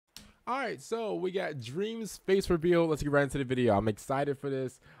All right, so we got Dream's face reveal. Let's get right into the video. I'm excited for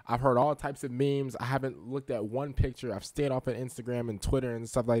this. I've heard all types of memes. I haven't looked at one picture. I've stayed off on Instagram and Twitter and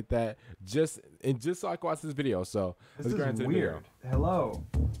stuff like that, just so I can watch this video. So let's get right into the video. Hello,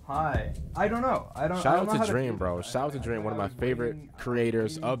 hi. I don't know. Shout out to Dream, bro. Shout out to Dream, one of my favorite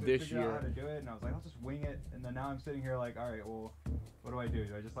creators of this year. How to do it, and I was like, I'll just wing it. And then now I'm sitting here like, all right, well, what do I do?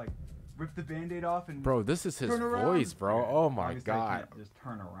 Do I just like rip the Band-Aid off and bro, this is his voice, bro. Oh my god. Just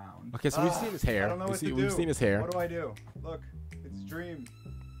turn around. Okay, so we've seen his hair. I don't know what to do. We've seen his hair. What do I do? Look, it's Dream.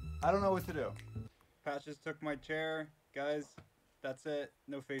 I don't know what to do. Patches took my chair, guys. That's it.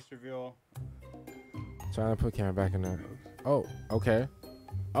 No face reveal. Trying to put camera back in there. Oh, okay.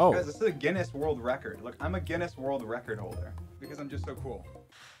 Oh. Guys, this is a Guinness World Record. Look, I'm a Guinness World Record holder because I'm just so cool.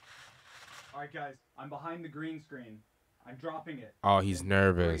 All right, guys, I'm behind the green screen. I'm dropping it. Oh, he's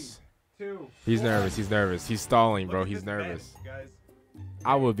nervous. 3, 2, He's 1. nervous. He's nervous. He's stalling, bro. Look at He's this nervous. bed, guys.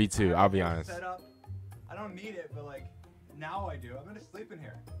 I would be too. I'll be honest. Set up. I don't need it, but like now I do. I'm gonna sleep in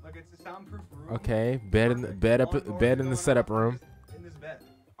here. Look, it's a soundproof room. Okay, bed in the setup room. In this bed.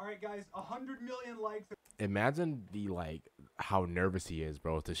 All right, guys, 100 million likes. Imagine how nervous he is,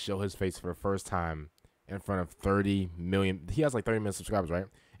 bro, to show his face for the first time in front of 30 million. He has like 30 million subscribers, right?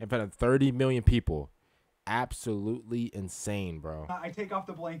 In front of 30 million people. Absolutely insane, bro. I take off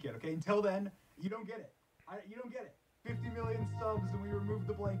the blanket, okay? Until then, you don't get it. You don't get it. 50 million subs and we remove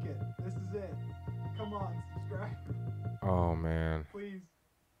the blanket. This is it. Come on, subscribe. Oh, man. Please.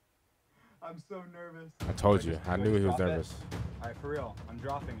 I'm so nervous. I told you. I knew he was nervous. All right, for real. I'm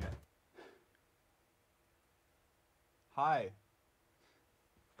dropping it. Hi.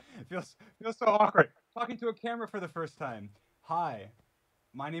 It feels so awkward. Talking to a camera for the first time. Hi.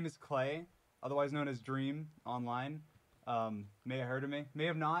 My name is Clay, otherwise known as Dream online. May have heard of me, may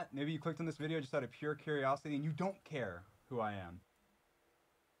have not. Maybe you clicked on this video just out of pure curiosity and you don't care who I am.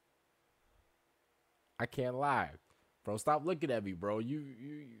 I can't lie. Bro, stop looking at me, bro. You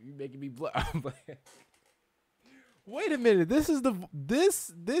making me blood. Wait a minute.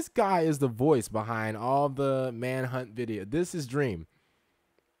 This guy is the voice behind all the manhunt video. This is Dream.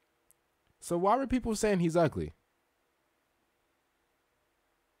 So why were people saying he's ugly?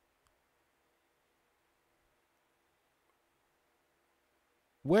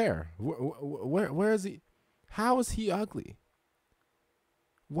 Where is he? How is he ugly?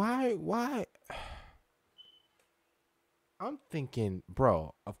 Why? I'm thinking,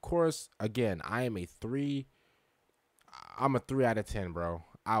 bro, of course, again, I'm a 3 out of 10, bro.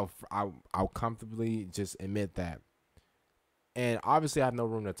 I'll comfortably just admit that. And obviously I have no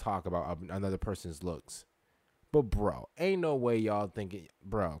room to talk about another person's looks. But bro, ain't no way y'all thinking,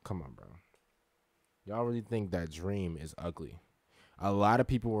 bro, come on, bro. Y'all really think that Dream is ugly? A lot of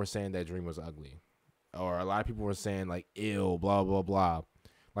people were saying that Dream was ugly. Or a lot of people were saying like, ew, blah, blah, blah.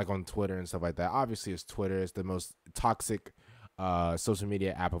 Like on Twitter and stuff like that. Obviously it's Twitter. It's the most toxic social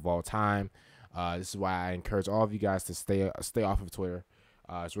media app of all time. This is why I encourage all of you guys to stay off of Twitter.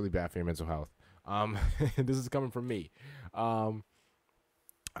 It's really bad for your mental health. This is coming from me. Other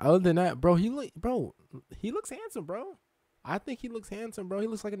than that, bro, he looks handsome, bro. I think he looks handsome, bro. He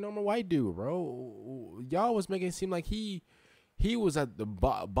looks like a normal white dude, bro. Y'all was making it seem like he was at the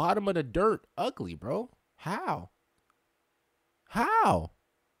bottom of the dirt, ugly, bro. How?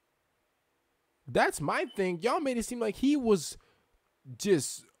 That's my thing. Y'all made it seem like he was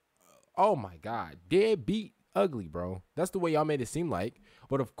just, oh my God, deadbeat ugly, bro. That's the way y'all made it seem like.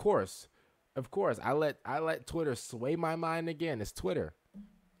 But of course, I let Twitter sway my mind again. It's Twitter.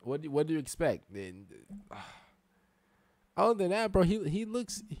 What do you expect? Other than that, bro, he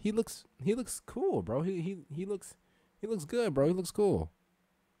looks cool, bro. He looks good, bro. He looks cool.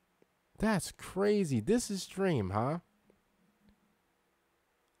 That's crazy. This is Dream, huh?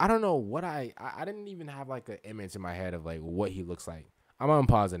 I don't know what I didn't even have like an image in my head of like what he looks like. I'm on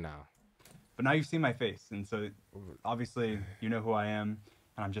pause it now. But now you've seen my face, and so obviously you know who I am,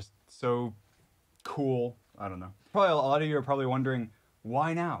 and I'm just so cool. I don't know. Probably a lot of you are probably wondering,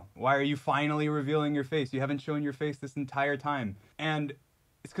 why now? Why are you finally revealing your face? You haven't shown your face this entire time. And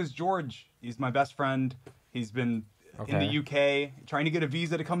it's because George, he's my best friend. He's been in the UK trying to get a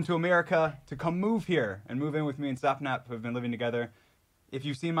visa to come to America, to come move here and move in with me and Sapnap, who have been living together. If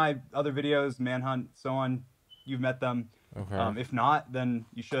you've seen my other videos, Manhunt, so on, you've met them. Okay. If not, then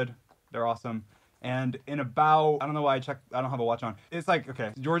you should. They're awesome. And in about, I don't know why I don't have a watch on. It's like,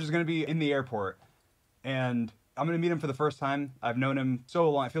 okay, George is going to be in the airport, and I'm going to meet him for the first time. I've known him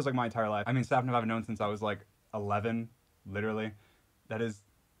so long. It feels like my entire life. I mean, Sapnap I've known since I was like 11, literally. That is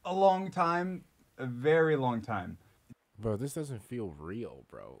a long time, a very long time. Bro, this doesn't feel real,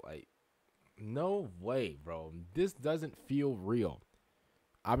 bro. Like, no way, bro. This doesn't feel real.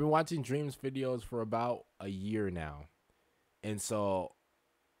 I've been watching Dream's videos for about a year now. And so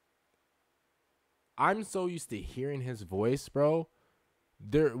I'm so used to hearing his voice, bro.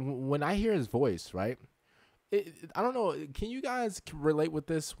 When I hear his voice, right? I don't know. Can you guys relate with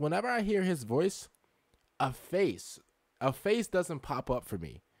this? Whenever I hear his voice, a face, doesn't pop up for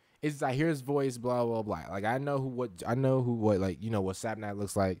me. It's just I hear his voice, blah blah blah. Like I know what like what Sapnap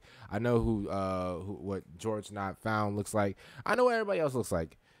looks like. I know what George Not Found looks like. I know what everybody else looks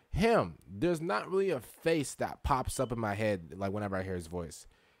like. Him, there's not really a face that pops up in my head like whenever I hear his voice.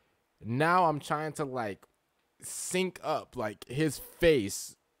 Now I'm trying to like sync up like his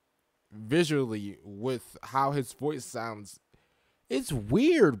face visually with how his voice sounds. It's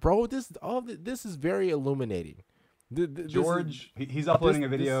weird, bro. This is very illuminating. George, he's uploading a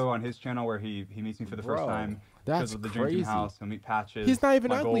video on his channel where he meets me for the first time. That's because of the crazy. Dream Team house. He'll meet Patches. He's not even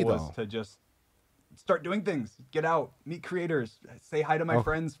my ugly goal though. Was to just start doing things, get out, meet creators, say hi to my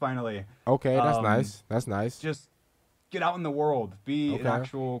friends finally. Okay, that's nice. That's nice. Just get out in the world, be an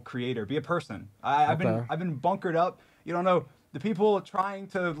actual creator, be a person. I've been bunkered up. You don't know. The people trying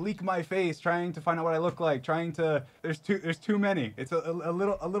to leak my face, trying to find out what I look like, there's too many. It's a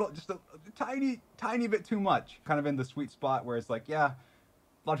little, just a tiny bit too much. Kind of in the sweet spot where it's like, yeah, a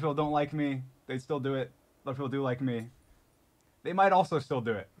lot of people don't like me. They still do it. A lot of people do like me. They might also still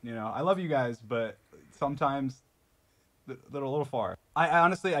do it. I love you guys, but sometimes a little far. I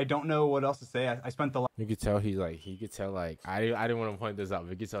honestly, I don't know what else to say. I spent the. You could tell I didn't want to point this out,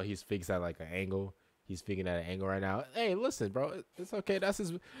 but you could tell he speaks at like an angle. He's speaking at an angle right now. Hey, listen, bro, it's okay.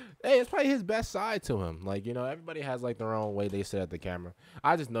 It's probably his best side to him. Like, everybody has like their own way they sit at the camera.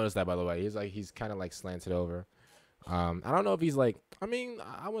 I just noticed that, by the way. He's kind of like slanted over. I don't know if he's like, I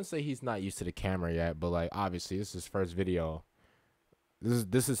wouldn't say he's not used to the camera yet, but like, obviously this is his first video.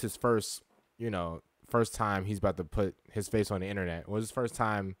 This is his first time he's about to put his face on the internet. Well, his first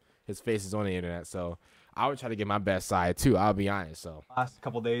time his face is on the internet. So I would try to get my best side too. I'll be honest. So last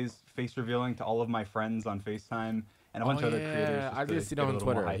couple days, face revealing to all of my friends on FaceTime and a bunch of other creators. I did see that on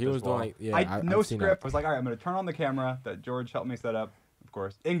Twitter. He was doing like, no script. I was like, all right, I'm gonna turn on the camera that George helped me set up, of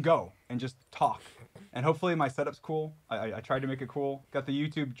course, and go and just talk. And hopefully my setup's cool. I tried to make it cool. Got the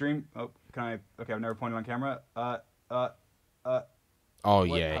YouTube Dream. Oh, can I? Okay, I've never pointed on camera. Oh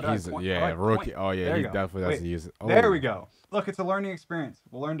yeah, he's rookie. Oh yeah, he definitely doesn't use it. Oh. There we go. Look, it's a learning experience.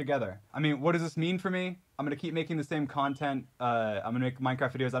 We'll learn together. What does this mean for me? I'm gonna keep making the same content. I'm gonna make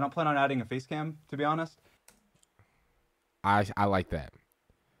Minecraft videos. I don't plan on adding a face cam, to be honest. I like that.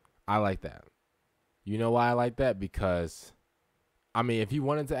 I like that. You know why I like that? Because, if he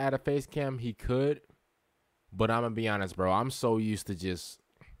wanted to add a face cam, he could. But I'm gonna be honest, bro. I'm so used to just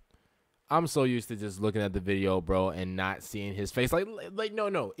looking at the video, bro, and not seeing his face. Like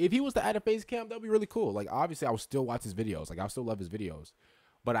no. If he was to add a face cam, that'd be really cool. Like, obviously, I would still watch his videos. Like, I still love his videos.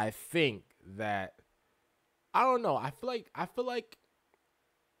 But I think that, I don't know. I feel like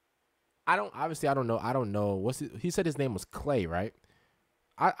I don't know. He said his name was Clay, right?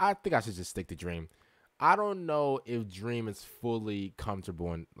 I think I should just stick to Dream. I don't know if Dream is fully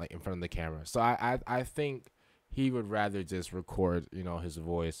comfortable in front of the camera. So I think he would rather just record, his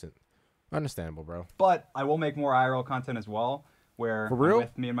voice. And understandable, bro. But I will make more IRL content as well, where I'm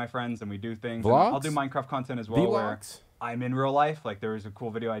with me and my friends and we do things. Vlogs? I'll do Minecraft content as well, where I'm in real life. Like, there was a cool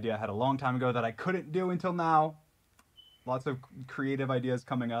video idea I had a long time ago that I couldn't do until now. Lots of creative ideas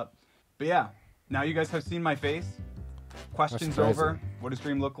coming up. But yeah, now you guys have seen my face. Questions over. What does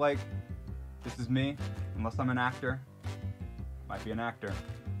Dream look like? This is me, unless I'm an actor. Might be an actor.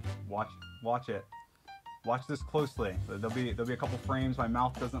 Watch it. Watch this closely. There'll be a couple frames my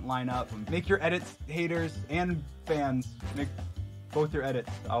mouth doesn't line up. Make your edits, haters and fans. Make both your edits.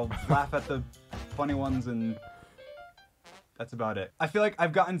 I'll laugh at the funny ones, and that's about it. I feel like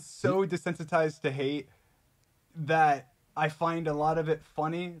I've gotten so desensitized to hate that I find a lot of it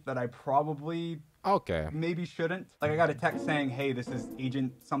funny that I probably maybe shouldn't. Like, I got a text saying, hey, this is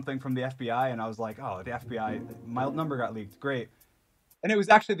agent something from the FBI, and I was like, oh, the FBI, my number got leaked, great. And it was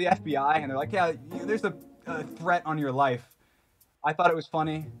actually the FBI, and they're like, yeah, there's a threat on your life. I thought it was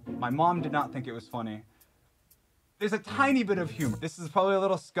funny. My mom did not think it was funny. There's a tiny bit of humor. This is probably a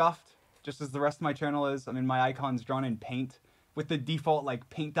little scuffed, just as the rest of my channel is. My icon's drawn in paint with the default like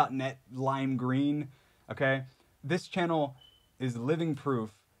paint.net lime green, okay? This channel is living proof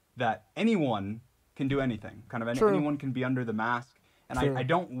that anyone can do anything. Anyone can be under the mask. And I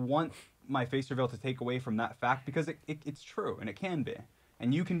don't want my face reveal to take away from that fact, because it's true, and it can be.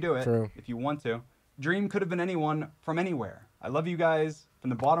 And you can do it if you want to. Dream could have been anyone from anywhere. I love you guys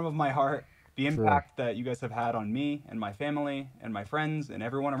from the bottom of my heart. The impact that you guys have had on me and my family and my friends and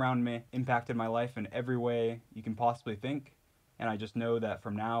everyone around me impacted my life in every way you can possibly think and I just know that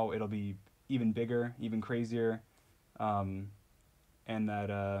from now it'll be even bigger, even crazier, and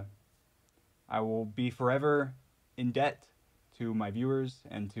that I will be forever in debt to my viewers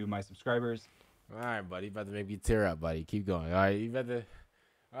and to my subscribers. All right, buddy. You about to make me tear up, buddy. Keep going. All right, you about to.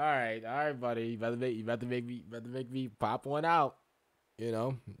 All right, buddy. You about to make me pop one out. You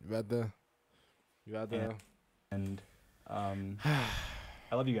know, you about to. And I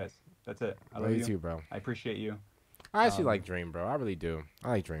love you guys. That's it. I love you you too, bro. I appreciate you. I actually like Dream, bro. I really do. I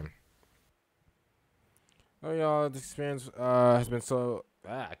like Dream. Oh, y'all, this experience has been so.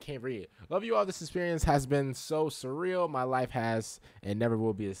 I can't read it. Love you all. This experience has been so surreal. My life has and never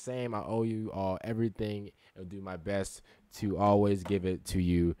will be the same. I owe you all everything and do my best to always give it to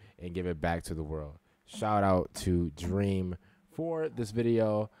you and give it back to the world. Shout out to Dream for this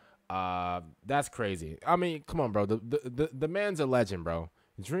video. That's crazy. I mean, come on, bro. The man's a legend, bro.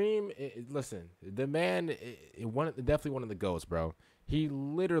 Dream, listen, the man, definitely one of the GOATs, bro. He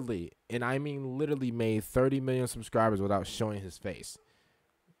literally, and I mean literally, made 30 million subscribers without showing his face.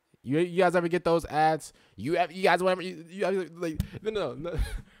 You guys ever get those ads? You guys whatever you like no.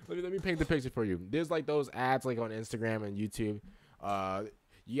 Let me paint the picture for you. There's like those ads like on Instagram and YouTube.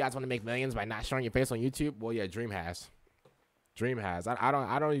 You guys want to make millions by not showing your face on YouTube? Well, yeah, Dream has. I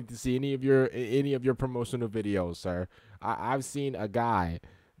don't need to see any of your promotional videos, sir. I've seen a guy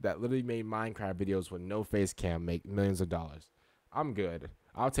that literally made Minecraft videos with no face cam make millions of dollars. I'm good.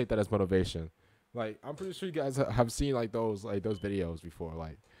 I'll take that as motivation. Like, I'm pretty sure you guys have seen like those videos before.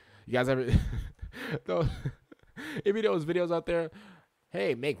 Like, you guys ever if you those videos out there,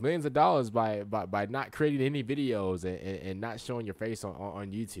 hey, make millions of dollars by not creating any videos and not showing your face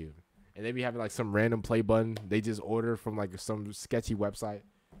on YouTube. And they be having like some random play button they just order from like some sketchy website.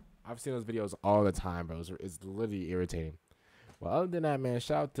 I've seen those videos all the time, bro. It's literally irritating. Well, other than that, man,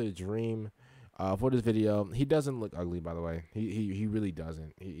 shout out to Dream for this video. He doesn't look ugly, by the way. He really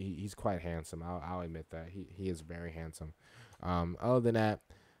doesn't. He's quite handsome. I'll admit that. He is very handsome. Other than that,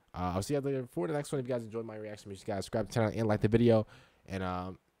 I'll see you later for the next one. If you guys enjoyed my reaction, make sure you guys subscribe to the channel and like the video.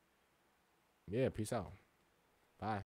 And yeah, peace out. Bye.